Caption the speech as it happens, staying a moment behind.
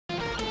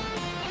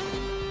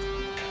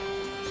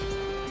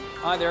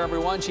Hi there,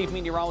 everyone. Chief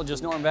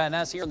Meteorologist Norm Van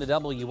Ness here in the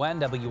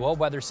WNWO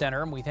Weather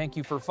Center, and we thank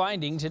you for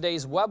finding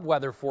today's web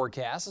weather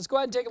forecast. Let's go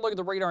ahead and take a look at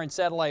the radar and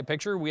satellite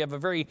picture. We have a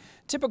very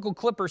typical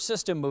Clipper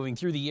system moving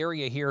through the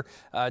area here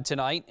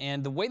tonight,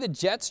 and the way the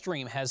jet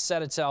stream has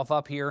set itself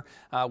up here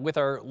with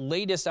our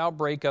latest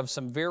outbreak of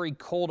some very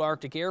cold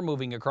Arctic air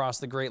moving across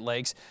the Great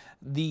Lakes,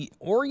 the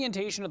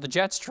orientation of the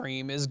jet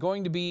stream is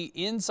going to be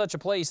in such a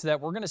place that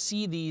we're going to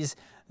see these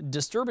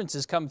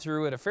disturbances come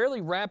through at a fairly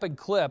rapid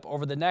clip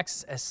over the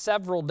next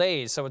several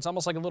days. So it's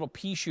almost like a little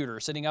pea shooter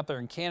sitting up there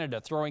in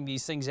Canada throwing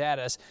these things at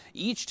us.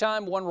 Each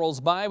time one rolls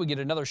by, we get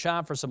another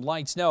shot for some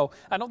light snow.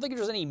 I don't think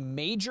there's any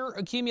major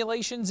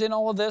accumulations in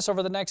all of this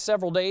over the next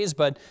several days,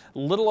 but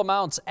little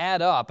amounts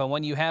add up. And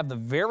when you have the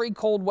very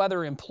cold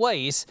weather in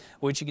place,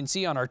 which you can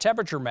see on our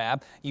temperature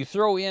map, you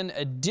throw in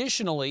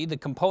additionally the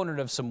component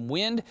of some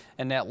wind,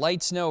 and that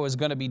light snow is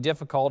going to be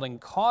difficult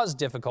and cause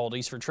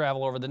difficulties for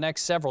travel over the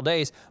next several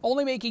days,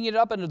 only making it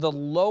up into the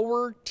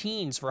lower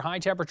teens for high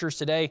temperatures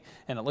today,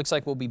 and it looks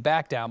like we'll be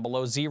back down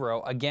below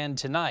zero again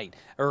tonight,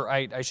 or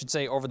I should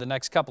say over the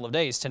next couple of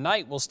days.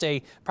 Tonight will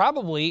stay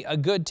probably a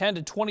good 10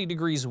 to 20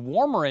 degrees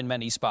warmer in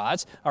many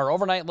spots. Our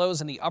overnight lows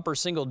in the upper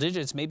single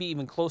digits, maybe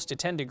even close to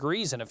 10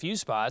 degrees in a few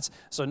spots,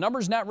 so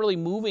numbers not really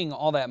moving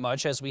all that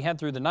much as we head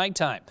through the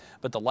nighttime.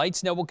 But the light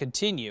snow will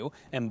continue,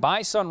 and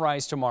by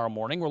sunrise tomorrow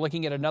morning, we're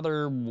looking at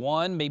another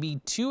 1, maybe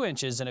 2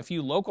 inches in a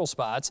few local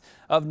spots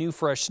of new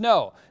fresh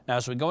snow. Now,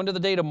 as we go into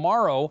the day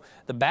tomorrow,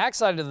 the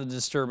backside of the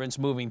disturbance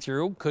moving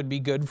through could be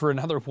good for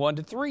another 1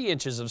 to 3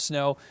 inches of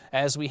snow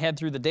as we head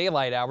through the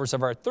daylight hours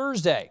of our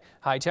Thursday.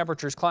 High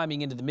temperatures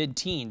climbing into the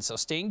mid-teens, so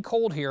staying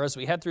cold here as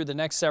we head through the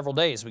next several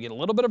days. We get a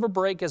little bit of a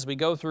break as we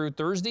go through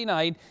Thursday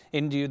night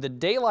into the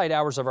daylight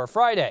hours of our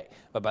Friday.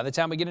 But by the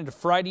time we get into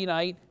Friday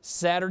night,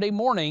 Saturday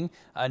morning,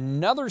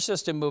 another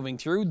system moving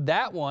through.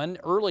 That one,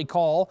 early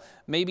call,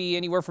 maybe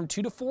anywhere from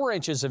 2 to 4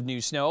 inches of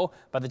new snow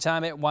by the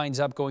time it winds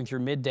up going through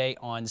midday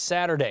on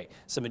Saturday.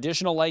 Some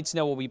additional light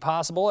snow will be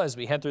possible as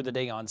we head through the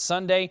day on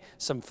Sunday.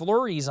 Some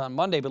flurries on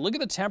Monday, but look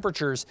at the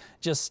temperatures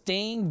just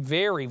staying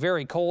very,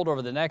 very cold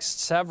over the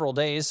next several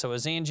days. So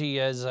as Angie,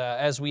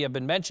 as we have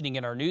been mentioning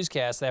in our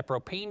newscast, that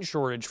propane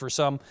shortage for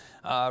some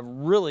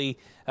really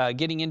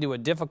getting into a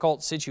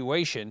difficult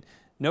situation.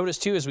 Notice,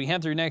 too, as we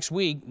head through next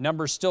week,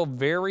 numbers still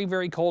very,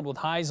 very cold with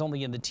highs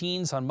only in the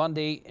teens on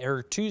Monday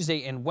or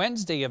Tuesday and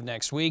Wednesday of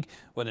next week,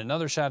 with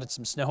another shot at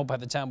some snow by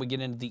the time we get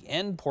into the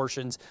end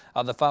portions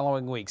of the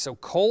following week. So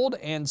cold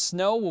and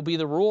snow will be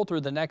the rule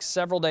through the next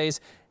several days.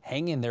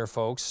 Hang in there,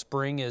 folks.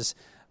 Spring is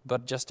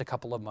but just a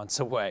couple of months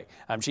away.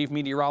 I'm Chief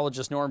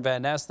Meteorologist Norm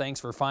Van Ness. Thanks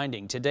for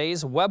finding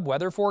today's web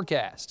weather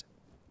forecast.